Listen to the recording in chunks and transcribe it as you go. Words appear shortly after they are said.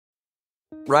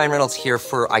Ryan Reynolds here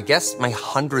for, I guess, my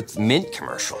 100th Mint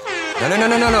commercial. No,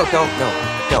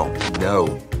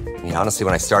 don't. I mean, honestly,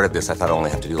 when I started this, I thought I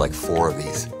only have to do like 4 of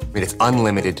these. I mean, it's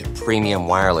unlimited premium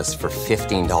wireless for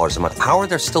 $15 a month. How are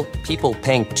there still people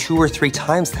paying 2 or 3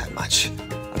 times that much?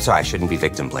 I'm sorry, I shouldn't be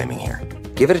victim blaming here.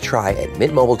 Give it a try at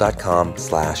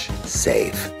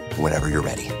mintmobile.com/save. Whenever you're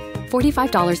ready.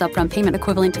 $45 upfront payment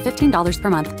equivalent to $15 per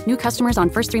month. New customers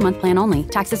on first 3-month plan only.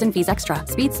 Taxes and fees extra.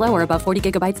 Speed slower above 40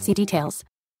 gigabytes. See details.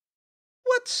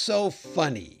 What's so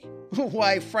funny?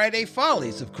 Why, Friday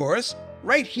Follies, of course.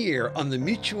 Right here on the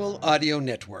Mutual Audio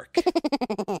Network.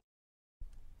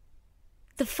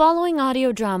 The following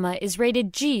audio drama is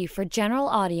rated G for general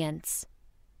audience.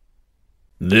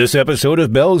 This episode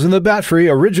of Bells in the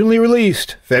Batfry originally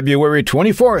released February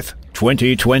 24th,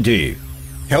 2020.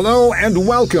 Hello and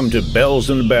welcome to Bells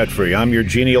in the Batfry. I'm your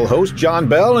genial host, John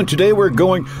Bell, and today we're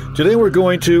going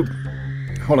to...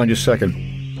 Hold on just a second.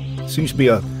 Seems to be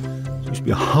a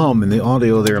hum in the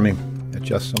audio there. Let me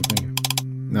adjust something.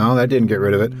 No, that didn't get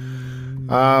rid of it.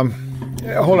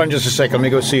 Hold on just a second. Let me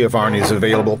go see if Arnie's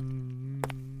available.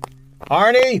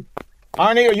 Arnie,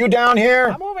 are you down here?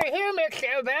 I'm over here,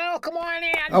 Mr. Bell. Come on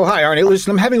in. Oh, hi, Arnie.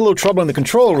 Listen, I'm having a little trouble in the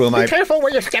control room. Be careful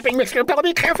where you're stepping, Mr. Bell.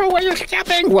 Be careful where you're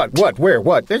stepping. What? Where?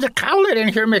 What? There's a cowlet in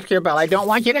here, Mr. Bell. I don't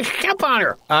want you to step on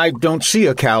her. I don't see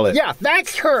a cowlet. Yeah,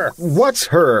 that's her. What's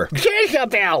her?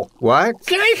 Jezebel. What?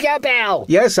 Jezebel.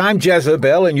 Yes, I'm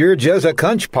Jezebel, and you're Jez a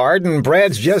Cunchpard, and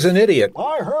Brad's Jez an idiot.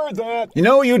 I heard that.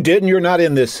 No, you didn't. You're not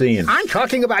in this scene. I'm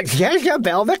talking about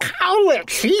Jezebel the cowlet.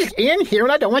 She's in here,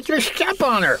 and I don't want you to step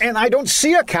on her. And I don't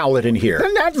see a cowlet in here.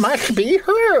 Then that must be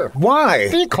her. Why?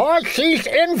 Because she's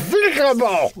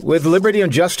invisible. With liberty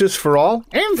and justice for all?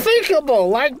 Invisible,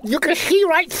 like you can see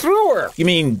right through her. You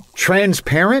mean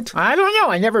transparent? I don't know.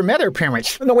 I never met her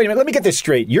parents. No, wait a minute. Let me get this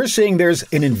straight. You're saying there's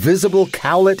an invisible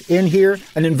cowlet in here?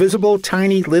 An invisible,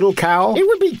 tiny, little cow? It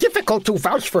would be difficult to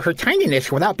vouch for her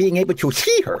tininess without being able to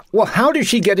see her. Well, how does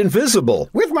she get invisible?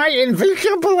 With my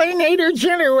invisibilinator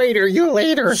generator, you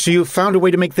later. So you found a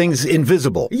way to make things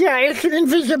invisible? Yeah, it's an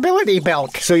invisibility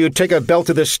belt. So you take a belt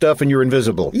of this stuff and you're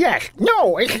invisible? Yes.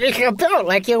 No, it's a belt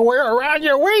like you wear around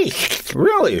your waist.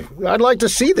 Really? I'd like to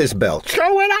see this belt.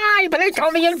 So would I, but it's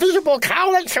on the invisible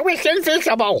cowlet, so it's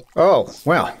invisible. Oh,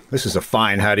 well, this is a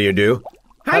fine how do you do.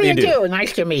 How do you do?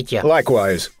 Nice to meet you.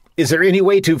 Likewise. Is there any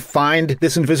way to find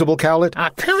this invisible cowlet?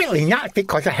 Apparently not,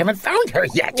 because I haven't found her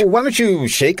yet. Well, why don't you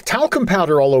shake talcum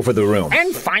powder all over the room?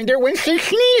 And find her when she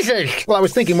sneezes. Well, I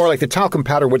was thinking more like the talcum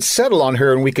powder would settle on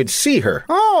her and we could see her.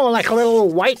 Oh, like a little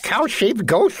white cow-shaped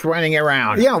ghost running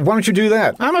around. Yeah, why don't you do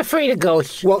that? I'm afraid of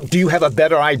ghosts. Well, do you have a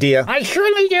better idea? I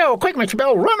surely do. Quick, Mr.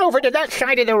 Bell, run over to that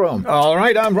side of the room. All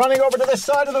right, I'm running over to this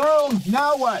side of the room.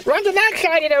 Now what? Run to that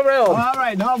side of the room. All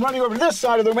right, now I'm running over to this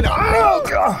side of the room. Oh,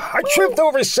 I tripped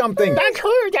over something. That's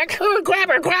her. Grab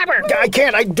her. I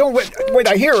can't. I don't. Wait,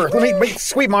 I hear her. Let me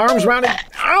sweep my arms around it.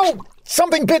 Ow!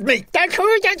 Something bit me. That's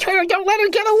her. Don't let her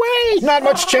get away. Not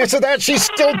much chance of that. She's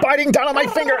still biting down on my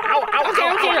finger. Ow.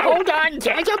 Okay, hold on.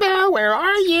 Jezebel, where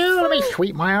are you? Let me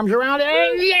sweep my arms around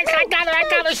it. Yes, I got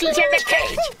her. She's in the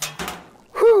cage.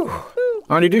 Whew.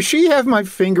 Arnie, does she have my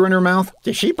finger in her mouth?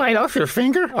 Did she bite off your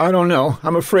finger? I don't know.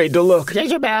 I'm afraid to look.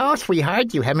 Jezebel, sweetheart,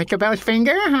 do you have Mr. Bell's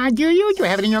finger? Do you? Do you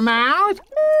have it in your mouth?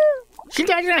 She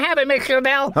doesn't have it, Mr.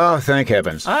 Bell. Oh, thank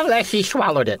heavens. Unless she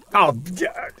swallowed it. Oh,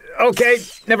 okay.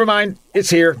 Never mind. It's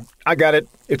here. I got it.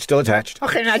 It's still attached.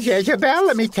 Okay, now, Jezebel,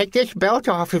 let me take this belt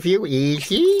off of you.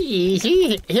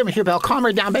 Easy. Here, Mr. Bell, calm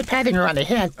her down by patting her on the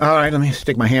head. All right, let me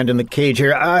stick my hand in the cage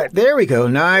here. There we go.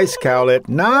 Nice cowlet.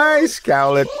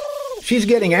 She's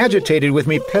getting agitated with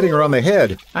me petting her on the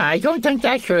head. I don't think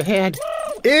that's her head.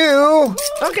 Ew!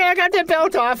 Okay, I got the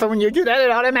belt off, and when you do that, it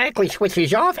automatically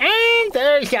switches off, and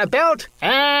there's the belt,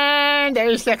 and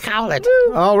there's the cowlet.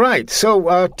 All right,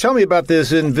 so tell me about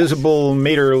this invisible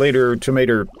later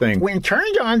tomato thing. When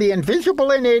turned on, the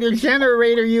invisibilinator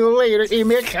generator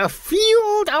emits a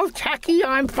field of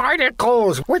tachyon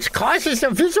particles, which causes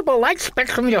the visible light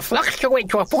spectrum to fluctuate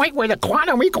to a point where the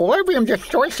quantum equilibrium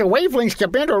distorts the wavelengths to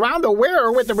bend around the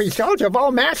wearer, with the result of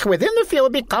all mass within the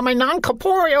field becoming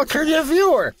non-corporeal to the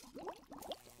viewer.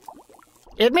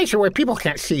 It makes it where people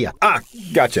can't see you.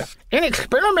 Gotcha. In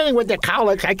experimenting with the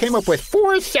cowlets, I came up with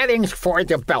 4 settings for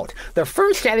the belt. The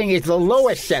first setting is the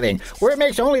lowest setting, where it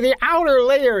makes only the outer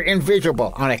layer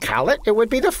invisible. On a cowlet, it would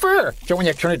be the fur. So when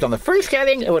you turn it on the first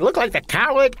setting, it would look like the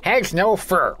cowlet has no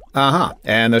fur. Uh-huh.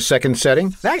 And the second setting?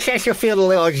 That sets your field a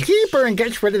little deeper and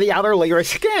gets rid of the outer layer of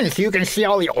skin, so you can see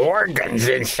all the organs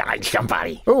inside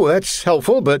somebody. Oh, that's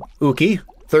helpful, but ooky.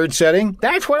 Third setting?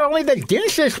 That's where only the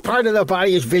densest part of the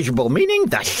body is visible, meaning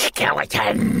the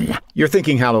skeleton. You're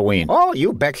thinking Halloween. Oh,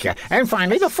 you betcha. And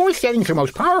finally, the fourth setting's the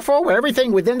most powerful, where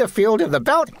everything within the field of the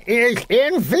belt is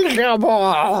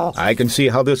invisible. I can see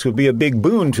how this would be a big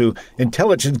boon to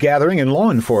intelligence gathering and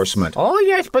law enforcement. Oh,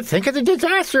 yes, but think of the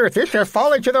disaster if this should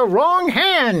fall into the wrong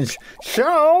hands.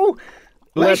 So,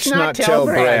 let's not tell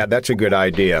Brad. That's a good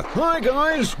idea. Hi,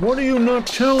 guys. What are you not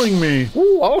telling me?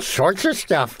 Ooh, all sorts of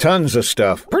stuff. Tons of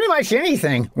stuff. Pretty much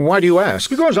anything. Why do you ask?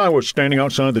 Because I was standing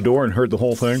outside the door and heard the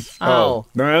whole thing. Oh.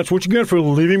 That's what you get for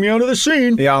leaving me out of the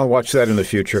scene. Yeah, I'll watch that in the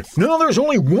future. Now there's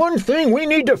only one thing we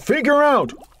need to figure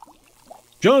out.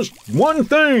 Just one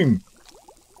thing.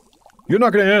 You're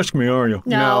not going to ask me, are you?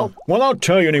 No. Well, I'll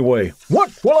tell you anyway.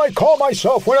 What will I call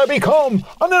myself when I become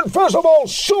an invisible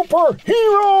superhero?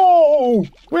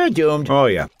 We're doomed. Oh,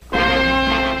 yeah.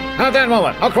 At that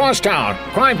moment, across town,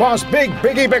 crime boss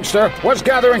Biggie Bigster was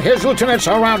gathering his lieutenants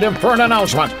around him for an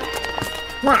announcement.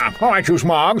 Well, all right, you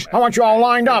smugs. I want you all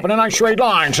lined up in a nice straight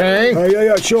line, see?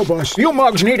 Yeah, sure, boss. You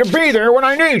mugs need to be there when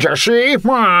I need you, see?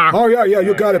 Oh, yeah,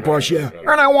 you got it, boss, yeah.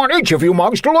 And I want each of you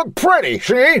mugs to look pretty,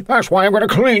 see? That's why I'm going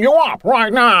to clean you up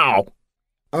right now.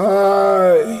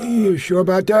 You sure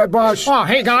about that, boss? Oh,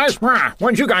 hey, guys.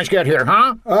 When'd you guys get here,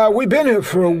 huh? We've been here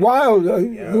for a while.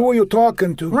 Who are you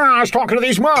talking to? I was talking to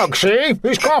these mugs, see?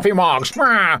 These coffee mugs.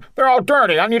 They're all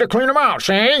dirty. I need to clean them out,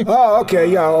 see? Oh, okay,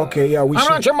 yeah. I'm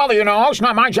not your mother, you know. It's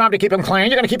not my job to keep them clean.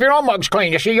 You're going to keep your own mugs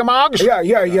clean. You see your mugs? Yeah.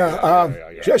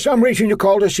 There's some reason you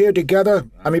called us here together?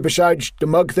 I mean, besides the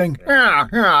mug thing? Yeah.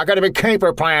 I got a big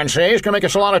caper plan, see? It's going to make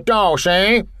us a lot of dough,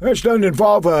 see? This doesn't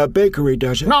involve a bakery,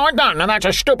 does it? No, it doesn't, and that's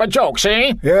a stupid joke,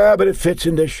 see? Yeah, but it fits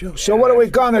in this show. So what are we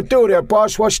gonna do there,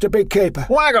 boss? What's the big caper?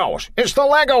 Legos. It's the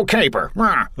Lego caper.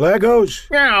 Legos?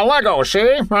 Yeah, Legos,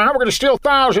 see? We're gonna steal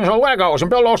thousands of Legos and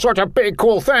build all sorts of big,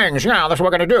 cool things. Yeah, that's what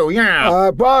we're gonna do,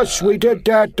 yeah. Boss, we did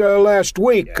that last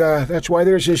week. That's why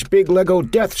there's this big Lego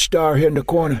Death Star here in the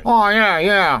corner. Oh,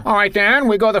 yeah. All right, then,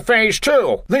 we go to phase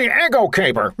 2. The Eggo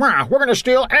caper. We're gonna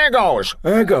steal Eggos.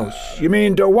 Eggos? You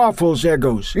mean the Waffles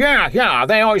Eggos? Yeah.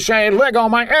 They always say, Lego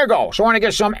my Eggo. So I want to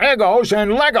get some Eggos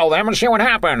and Lego them and see what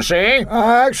happens, see?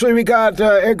 Actually, we got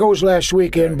Eggos last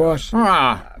weekend, boss.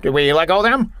 Did we Lego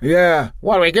them? Yeah.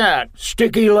 What do we get?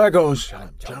 Sticky Legos.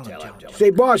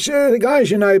 Say, boss, the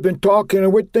guys and I have been talking,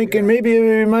 and we're thinking maybe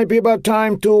it might be about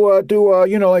time to do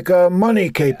like a money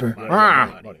caper.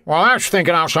 Well, that's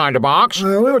thinking outside the box.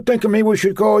 We were thinking maybe we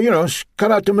should go,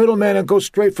 cut out the middleman and go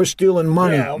straight for stealing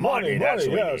money. Yeah, money,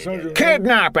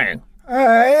 kidnapping.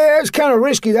 It's kind of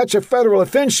risky. That's a federal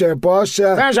offense there, boss.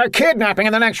 There's a kidnapping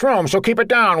in the next room, so keep it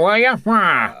down, will you?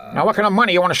 Now, what kind of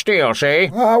money you want to steal, see?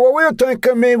 Well, we were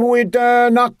thinking maybe we'd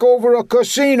knock over a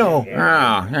casino.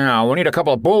 Yeah, we need a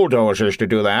couple of bulldozers to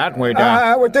do that.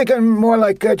 We're thinking more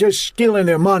like just stealing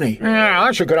their money. Yeah,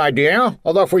 that's a good idea.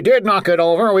 Although if we did knock it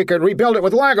over, we could rebuild it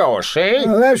with Legos, see?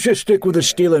 Let's just stick with the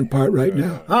stealing part right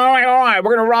now. All right,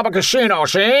 we're going to rob a casino,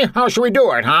 see? How should we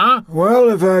do it, huh? Well,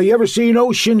 have you ever seen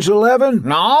Ocean's 11?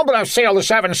 No, but I've sailed the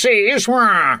 7 seas.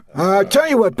 Tell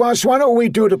you what, boss, why don't we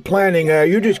do the planning?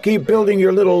 You just keep building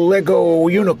your little Lego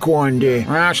unicorn there.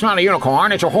 It's not a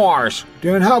unicorn, it's a horse.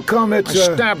 Then how come it's...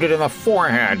 I stabbed it in the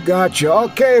forehead. Gotcha.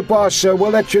 Okay, boss,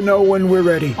 we'll let you know when we're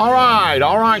ready. All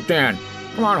right then.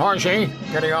 Come on, horsey.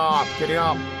 Giddy up.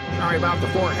 Sorry about the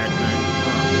forehead thing.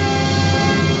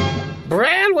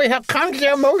 Brad, we have come to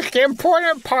the most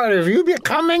important part of you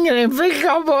becoming an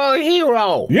invisible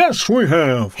hero. Yes, we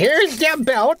have. Here's the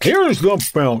belt.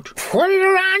 Put it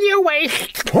around your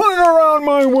waist. Put it around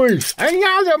my waist. And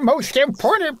now the most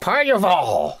important part of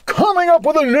all. Coming up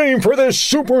with a name for this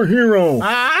superhero.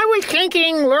 I was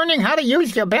thinking learning how to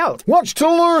use the belt. What's to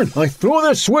learn? I throw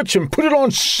the switch and put it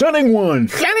on setting 1.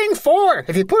 Setting 4.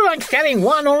 If you put it on setting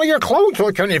 1, only your clothes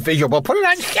will turn invisible. Put it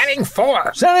on setting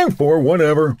 4. Setting 4,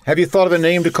 whatever. Have you thought of a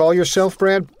name to call yourself,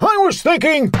 Brad? I was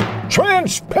thinking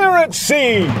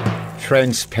transparency.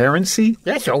 Transparency?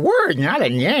 That's a word, not a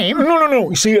name.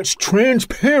 No. You see, it's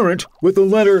transparent with the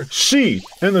letter C,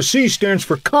 and the C stands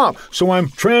for cop, so I'm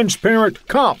transparent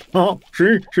cop.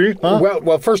 See?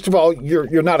 Well, first of all,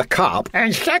 you're not a cop.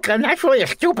 And second, that's really a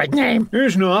stupid name.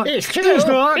 It's not. It's true. It's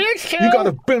not. It's true. You got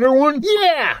a better one?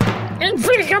 Yeah.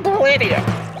 Invisible idiot.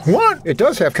 What? It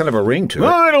does have kind of a ring to it.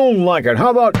 I don't like it.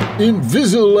 How about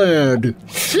Invisilad?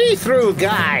 See-through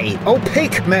guy.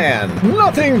 Opaque man.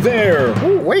 Nothing there.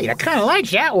 Oh, wait, I kind of like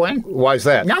that one. Why's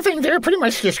that? Nothing there pretty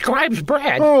much describes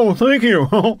Brad. Oh, thank you.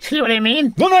 See what I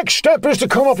mean? The next step is to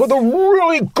come up with a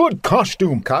really good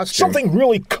costume. Something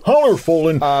really colorful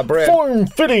and Brad.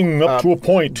 form-fitting up to a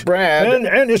point. Brad.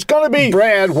 And it's gotta be...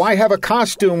 Brad, why have a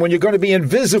costume when you're going to be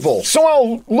invisible?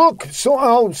 So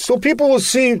people will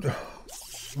see...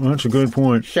 That's a good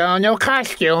point. So, no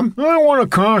costume. I want a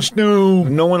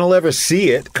costume. No one will ever see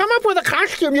it. Come up with a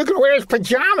costume you can wear as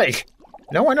pajamas.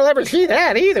 No one will ever see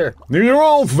that either. These are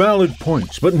all valid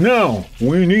points, but now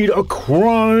we need a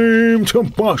crime to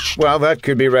bust. Well, that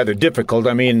could be rather difficult.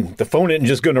 I mean, the phone isn't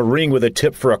just going to ring with a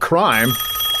tip for a crime.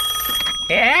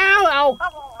 Hello.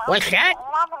 What's that?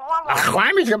 A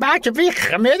crime is about to be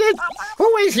committed?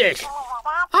 Who is this?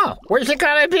 Oh, where's it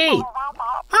gonna be?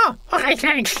 Oh, okay,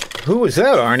 thanks. Who was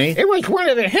that, Arnie? It was one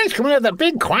of the henchmen of the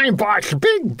big crime boss,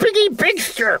 Biggie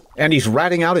Bigster. And he's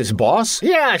ratting out his boss?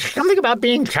 Yeah, something about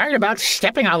being tired about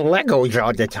stepping on Legos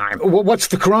all the time. What's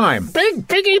the crime?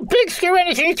 Biggie Bigster and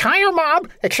his entire mob,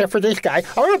 except for this guy,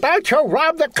 are about to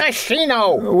rob the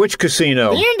casino. Which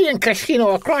casino? The Indian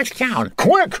casino across town.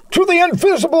 Quick, to the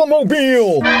Invisible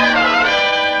Mobile!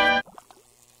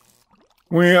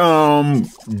 We,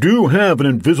 do have an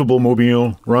invisible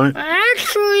mobile, right?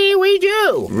 Actually, we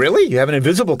do. Really? You have an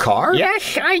invisible car?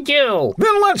 Yes, I do.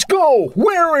 Then let's go!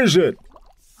 Where is it?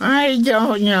 I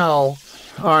don't know.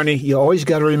 Arnie, you always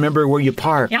got to remember where you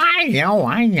park. I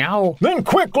know. Then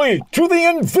quickly, to the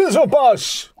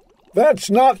Invisibus! That's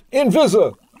not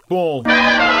invisible.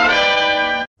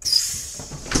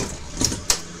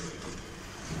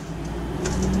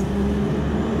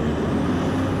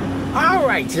 All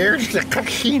right, there's the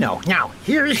casino. Now,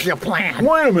 here's the plan.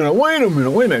 Wait a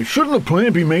minute. Shouldn't the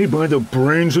plan be made by the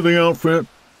brains of the outfit?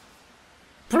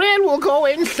 Brad will go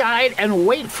inside and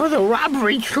wait for the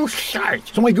robbery to start.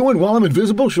 So am I going while I'm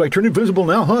invisible? Should I turn invisible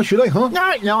now, huh? Should I, huh?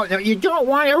 No, you don't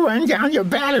want to run down your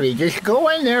battery. Just go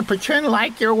in there, pretend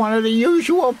like you're one of the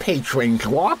usual patrons.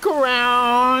 Walk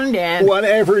around and...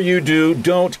 Whatever you do,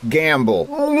 don't gamble.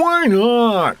 Oh, why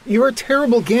not? You're a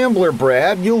terrible gambler,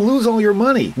 Brad. You'll lose all your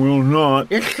money. Will not.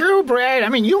 It's true, Brad. I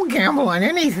mean, you'll gamble on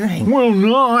anything. Will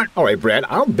not. All right, Brad,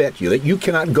 I'll bet you that you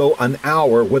cannot go an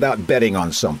hour without betting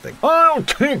on something. I'll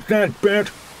take that bet.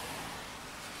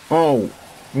 Oh,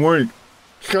 wait.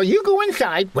 So you go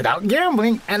inside without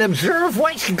gambling and observe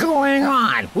what's going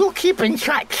on. We'll keep in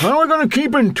touch. How are we going to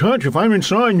keep in touch if I'm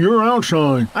inside and you're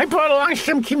outside? I brought along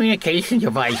some communication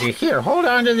devices. Here, hold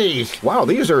on to these. Wow,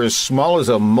 these are as small as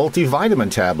a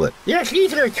multivitamin tablet. Yes,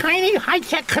 these are tiny,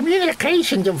 high-tech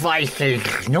communication devices.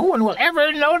 No one will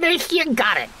ever notice you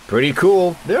got it. Pretty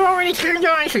cool. They're already turned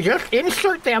on, so just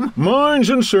insert them.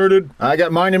 Mine's inserted. I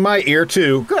got mine in my ear,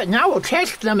 too. Good, now we'll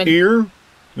test them in... Ear?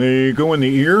 They go in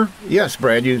the ear? Yes,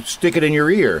 Brad, you stick it in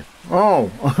your ear. Oh.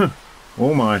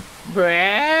 Oh, my.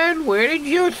 Brad, where did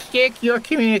you stick your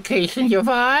communication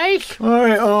device?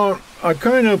 I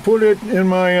kind of put it in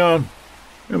my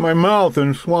mouth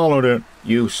and swallowed it.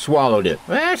 You swallowed it.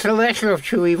 That's the lesser of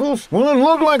two evils. Well, it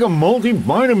looked like a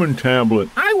multivitamin tablet.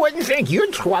 I wouldn't think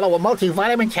you'd swallow a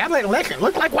multivitamin tablet unless it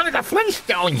looked like one of the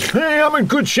Flintstones. Hey, I'm in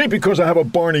good shape because I have a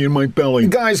Barney in my belly.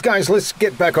 Guys, let's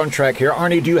get back on track here.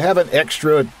 Arnie, do you have an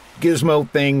extra gizmo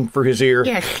thing for his ear?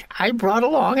 Yes, I brought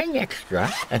along an extra,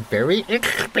 a very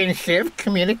expensive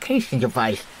communication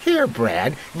device. Here,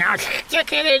 Brad. Now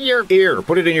stick it in your ear.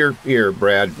 Put it in your ear,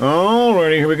 Brad.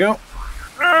 Alrighty, here we go.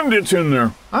 And it's in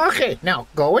there. Okay, now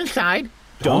go inside.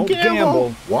 Don't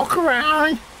gamble. Walk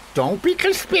around. Don't be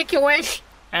conspicuous.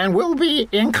 And we'll be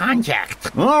in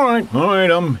contact. All right.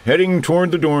 I'm heading toward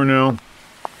the door now.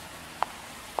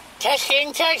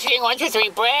 Testing. 1, 2, 3.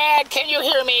 Brad, can you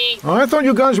hear me? I thought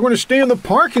you guys were going to stay in the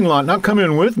parking lot, not come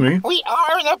in with me. We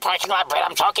are in the parking lot, Brad.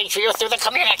 I'm talking to you through the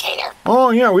communicator. Oh,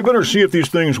 yeah, we better see if these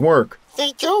things work.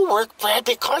 They do work, Brad,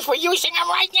 because we're using them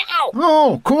right now.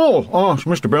 Oh, cool. Oh, is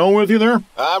Mr. Bell with you there?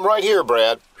 I'm right here,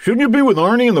 Brad. Shouldn't you be with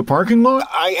Arnie in the parking lot?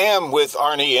 I am with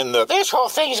Arnie in the... This whole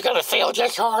thing's gonna fail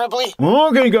just horribly.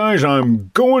 Okay, guys,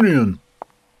 I'm going in.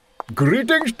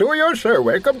 Greetings to you, sir.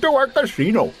 Welcome to our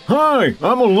casino. Hi,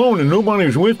 I'm alone and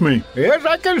nobody's with me. Yes,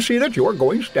 I can see that you're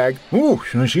going stag. Ooh,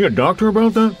 should I see a doctor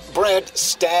about that? Brad,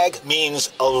 stag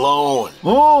means alone.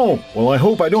 Oh, well, I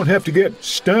hope I don't have to get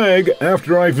stag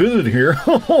after I visit here.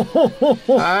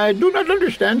 I do not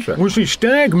understand, sir. Well, see,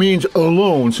 stag means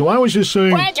alone, so I was just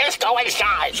saying... Brad, just go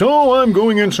inside. So I'm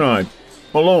going inside.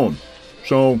 Alone.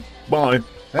 So, bye.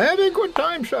 Have a good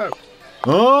time, sir.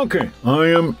 Okay, I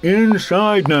am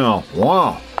inside now.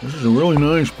 Wow, this is a really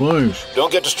nice place.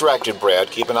 Don't get distracted, Brad.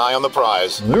 Keep an eye on the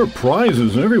prize. There are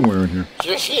prizes everywhere in here. Do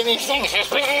you see anything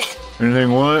suspicious?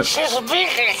 Anything what?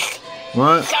 Suspicious.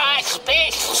 What?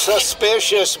 Suspicious.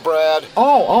 Suspicious, Brad.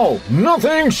 Oh,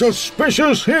 nothing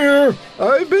suspicious here.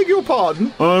 I beg your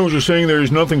pardon? I was just saying there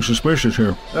is nothing suspicious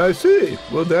here. I see.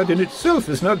 Well, that in itself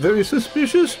is not very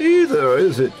suspicious either,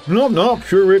 is it? Nope,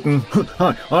 sure written.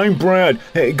 Hi, I'm Brad.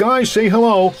 Hey, guys, say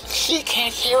hello. She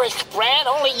can't hear us, Brad.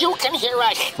 Only you can hear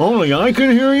us. Only I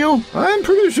can hear you? I'm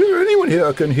pretty sure anyone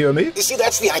here can hear me. You see,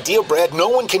 that's the idea, Brad. No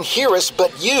one can hear us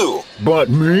but you. But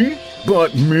me?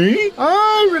 But me?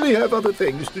 I really have other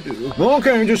things to do.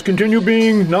 Okay, just continue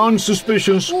being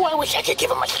non-suspicious. Oh, I wish I could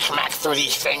give him a smack through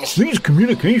these things. These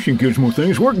communication gizmo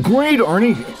things work great,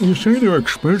 Arnie. You say they're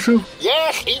expensive?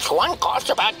 Yes, each one costs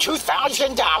about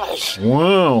 $2,000.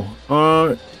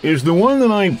 Wow. Is the one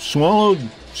that I swallowed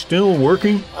still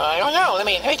working? I don't know. Let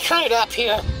me turn it up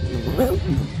here.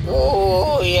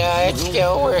 Oh, yeah, it's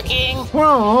still working.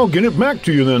 Well, I'll get it back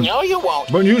to you then. No, you won't.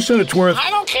 But you said it's worth... I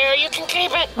don't care. You can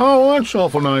keep it. Oh, that's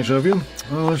awful nice of you.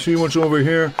 Let's see what's over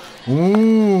here.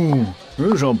 Ooh,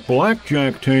 there's a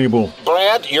blackjack table.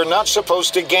 Brad, you're not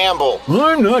supposed to gamble.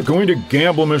 I'm not going to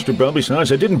gamble, Mr. Bell.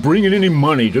 Besides, I didn't bring in any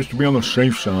money just to be on the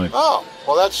safe side. Oh,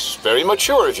 well, that's very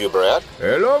mature of you, Brad.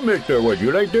 Hello, mister. Would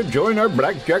you like to join our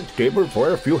blackjack table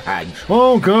for a few hands?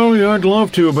 Oh, golly, I'd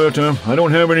love to, but I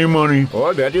don't have any money.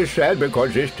 Oh, that is sad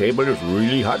because this table is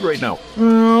really hot right now.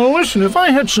 Listen, if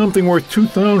I had something worth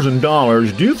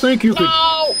 $2,000, do you think you could...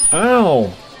 No!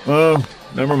 Ow!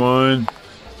 Never mind.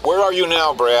 Where are you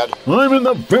now, Brad? I'm in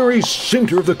the very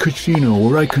center of the casino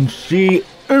where I can see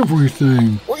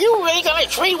everything. Were you really going to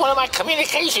trade one of my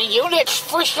communication units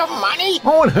for some money?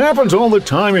 Oh, it happens all the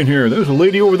time in here. There's a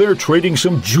lady over there trading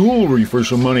some jewelry for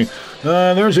some money.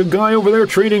 There's a guy over there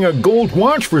trading a gold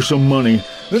watch for some money.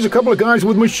 There's a couple of guys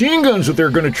with machine guns that they're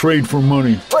going to trade for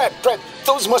money. Brad,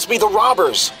 those must be the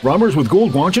robbers. Robbers with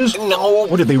gold watches? No.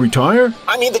 What, did they retire?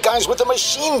 I mean the guys with the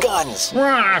machine guns.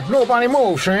 Nobody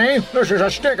moves, see? This is a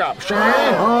stick-up, see?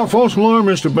 False alarm,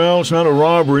 Mr. Bell. It's not a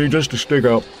robbery, just a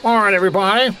stick-up. All right,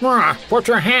 everybody. Put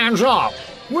your hands up.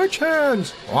 Which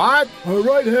hands? What? Our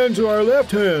right hands or our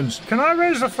left hands? Can I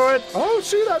raise the foot? I'll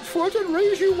see that foot and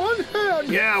raise you one hand.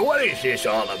 Yeah, what is this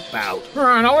all about? All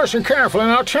right, now listen carefully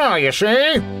and I'll tell you,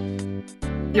 see?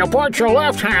 You put your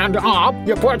left hand up,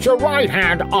 you put your right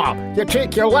hand up. You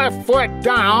take your left foot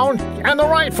down and the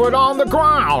right foot on the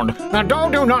ground. Now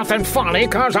don't do nothing funny,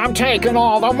 cause I'm taking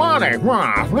all the money.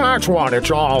 That's what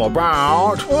it's all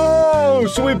about. Oh,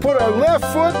 so we put our left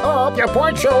foot up. You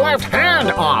put your left hand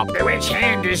up. Which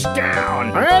hand is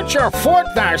down? It's your foot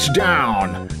that's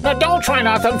down. Now don't try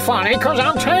nothing funny, cause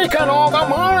I'm taking all the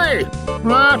money.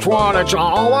 That's what it's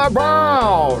all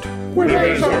about. We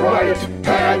raise our right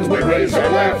hands, we raise our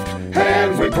left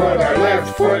hands, we put our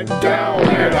left foot down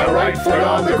and our right foot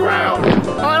on the ground.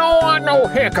 I don't want no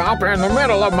hiccup in the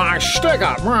middle of my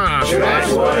stick-up.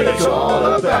 That's what it's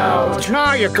all about.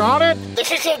 Now you got it?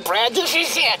 This is it, Brad. This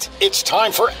is it. It's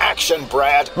time for action,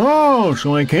 Brad. Oh,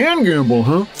 so I can gamble,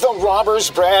 huh? The robbers,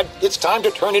 Brad. It's time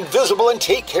to turn invisible and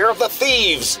take care of the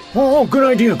thieves. Oh, good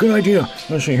idea, good idea.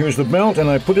 Let's see, here's the belt, and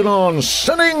I put it on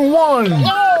setting 1.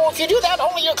 No, if you do that,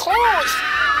 only your clothes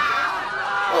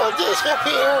will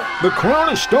disappear. The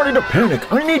crowd is starting to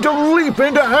panic. I need to leap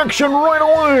into action right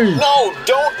away. No,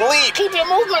 don't leap. Keep your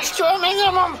movements to a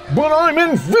minimum. But I'm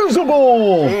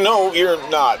invisible. No, you're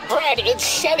not. Brad, it's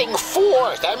setting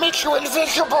 4. That makes you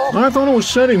invisible. I thought it was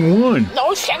setting 1.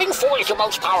 No, setting 4 is the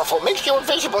most powerful. Makes you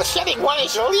invisible. Setting 1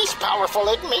 is the least powerful.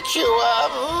 It makes you,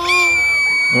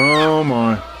 Oh,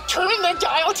 my. turn the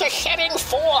dial to setting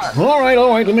 4. All right,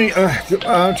 let me,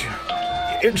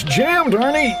 it's jammed,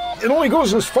 Arnie. It only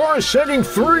goes as far as setting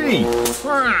 3.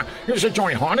 Is the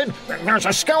joint haunted? There's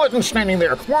a skeleton standing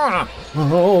there.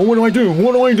 Oh, what do I do?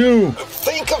 What do I do?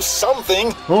 Think of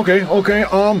something. Okay,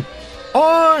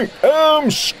 I am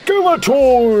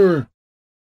Skeletor.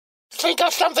 Think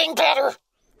of something better.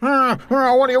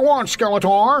 What do you want,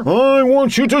 Skeletor? I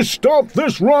want you to stop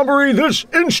this robbery this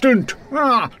instant.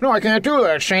 No, I can't do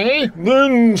that, see?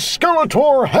 Then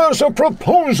Skeletor has a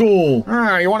proposal.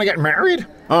 You want to get married?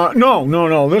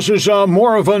 No. This is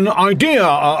more of an idea,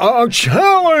 a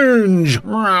challenge.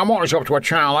 I'm always up to a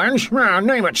challenge.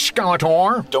 Name it,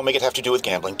 Skeletor. Don't make it have to do with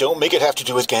gambling. Don't make it have to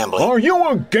do with gambling. Are you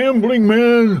a gambling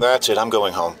man? That's it. I'm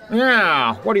going home.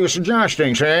 Yeah, what are you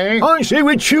suggesting, say? I say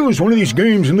we choose one of these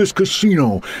games in this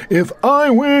casino. If I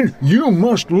win, you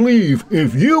must leave.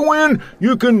 If you win,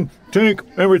 you can take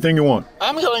everything you want.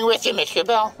 I'm going with you, Mr.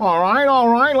 Bell. All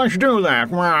right, let's do that.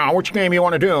 Wow, which game you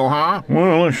want to do, huh?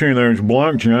 Well, let's see, there's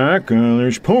blackjack,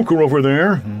 there's poker over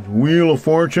there, Wheel of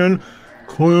Fortune,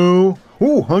 Clue.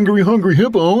 Ooh, Hungry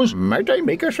Hippos. Might I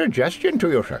make a suggestion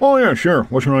to you, sir? Oh, yeah, sure.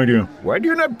 What's your idea? Why do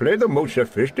you not play the most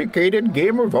sophisticated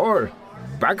game of all?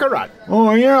 Baccarat.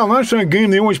 Oh, yeah, that's that game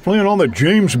they always play in all the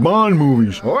James Bond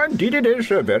movies. Oh, indeed it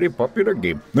is a very popular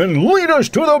game. Then lead us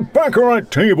to the Baccarat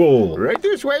table. Right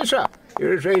this way, sir.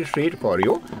 Here's a seat for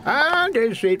you, and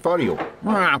a seat for you.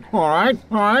 All right,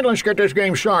 let's get this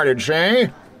game started, see?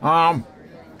 How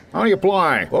do you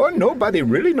play? Oh, nobody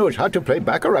really knows how to play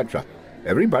Baccarat, sir.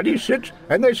 Everybody sits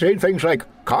and they say things like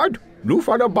card, blue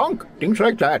for the bunk, things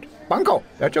like that. Bunko,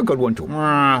 that's a good one too.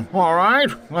 All right,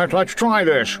 let's try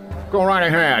this. Go right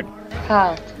ahead.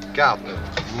 Carte. Carte.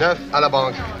 9 à la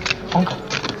banque. Banco.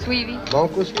 Suivi.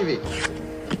 Banco suivi.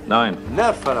 9.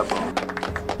 9 à la banque.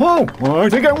 Oh, I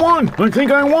think I won.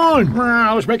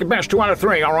 Let's make it best 2 out of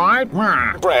 3, all right?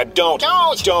 Brad, don't.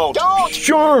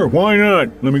 Sure, why not?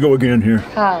 Let me go again here.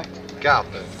 Carte. Carte.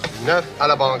 9 à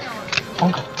la banque.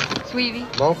 Banco. Suivi.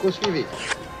 Banco suivi.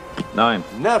 9.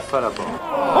 9 à la banque.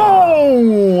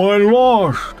 Oh, I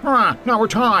lost. Now we're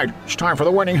tied. It's time for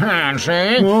the winning hand,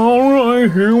 see? All right,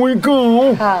 here we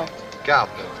go. Carte. Carte.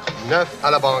 9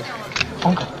 à la banque.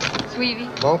 Banco. Suivi.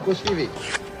 Banco suivi.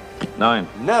 9.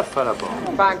 9 à la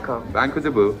banque. Banco. Banco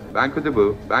debout. Banco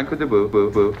debout. Banco debout.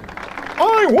 Boo, boo.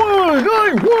 I won!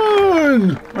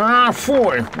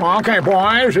 Phooey. Okay,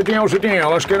 boys, the deal's a deal.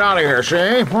 Let's get out of here,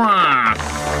 see?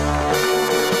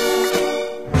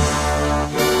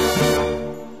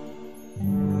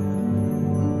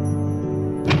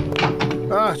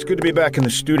 It's good to be back in the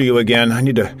studio again. I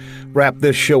need to wrap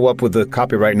this show up with the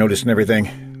copyright notice and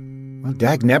everything. Well,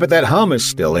 dagnabbit, that hum is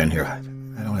still in here. I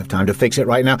don't have time to fix it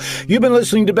right now. You've been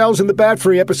listening to Bells in the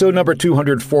Batfry, episode number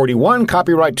 241,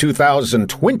 copyright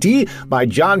 2020 by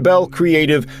John Bell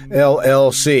Creative,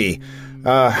 LLC.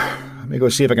 Let me go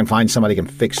see if I can find somebody who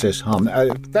can fix this hum.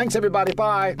 Thanks, everybody.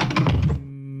 Bye.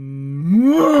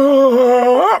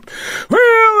 Well,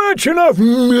 that's enough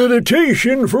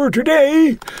meditation for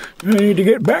today. I need to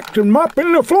get back to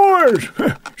mopping the floors.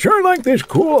 Sure like this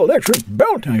cool electric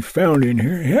belt I found in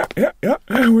here. Yeah.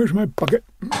 Where's my bucket?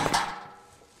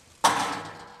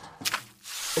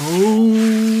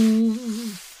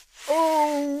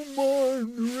 Oh,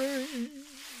 Monterey.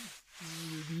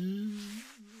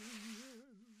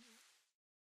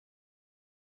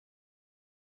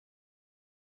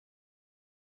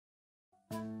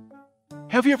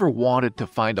 Have you ever wanted to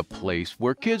find a place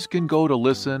where kids can go to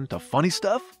listen to funny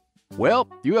stuff? Well,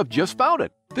 you have just found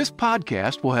it. This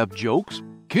podcast will have jokes,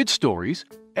 kid stories,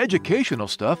 educational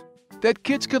stuff that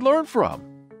kids can learn from.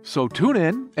 So tune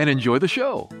in and enjoy the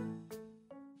show.